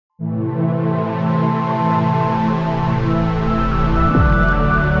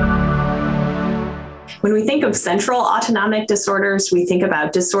think of central autonomic disorders, we think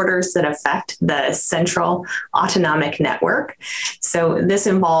about disorders that affect the central autonomic network. So this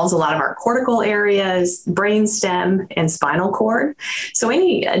involves a lot of our cortical areas, brainstem, and spinal cord. So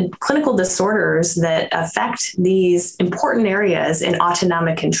any clinical disorders that affect these important areas in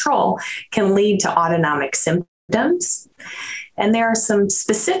autonomic control can lead to autonomic symptoms. And there are some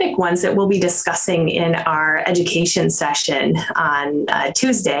specific ones that we'll be discussing in our education session on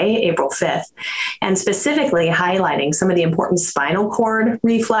Tuesday, April 5th, and specifically highlighting some of the important spinal cord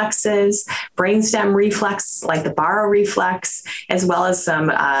reflexes, brainstem reflex, like the Barrow reflex, as well as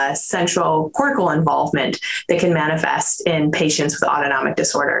some central cortical involvement that can manifest in patients with autonomic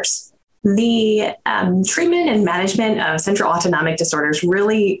disorders. The treatment and management of central autonomic disorders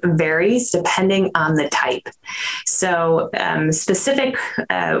really varies depending on the type. So specific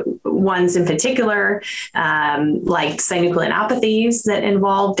ones in particular, like synucleinopathies that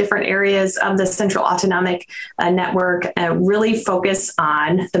involve different areas of the central autonomic network, really focus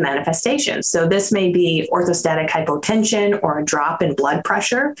on the manifestation. So this may be orthostatic hypotension or a drop in blood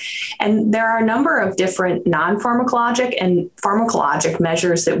pressure. And there are a number of different non-pharmacologic and pharmacologic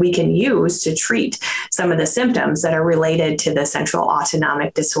measures that we can use to treat some of the symptoms that are related to the central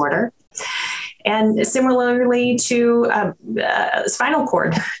autonomic disorder. And similarly to spinal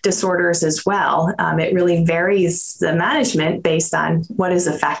cord disorders as well, it really varies the management based on what is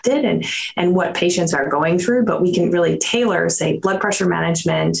affected and what patients are going through, but we can really tailor, say, blood pressure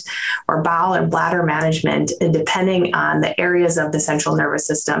management or bowel and bladder management, depending on the areas of the central nervous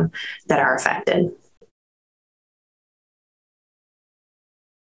system that are affected.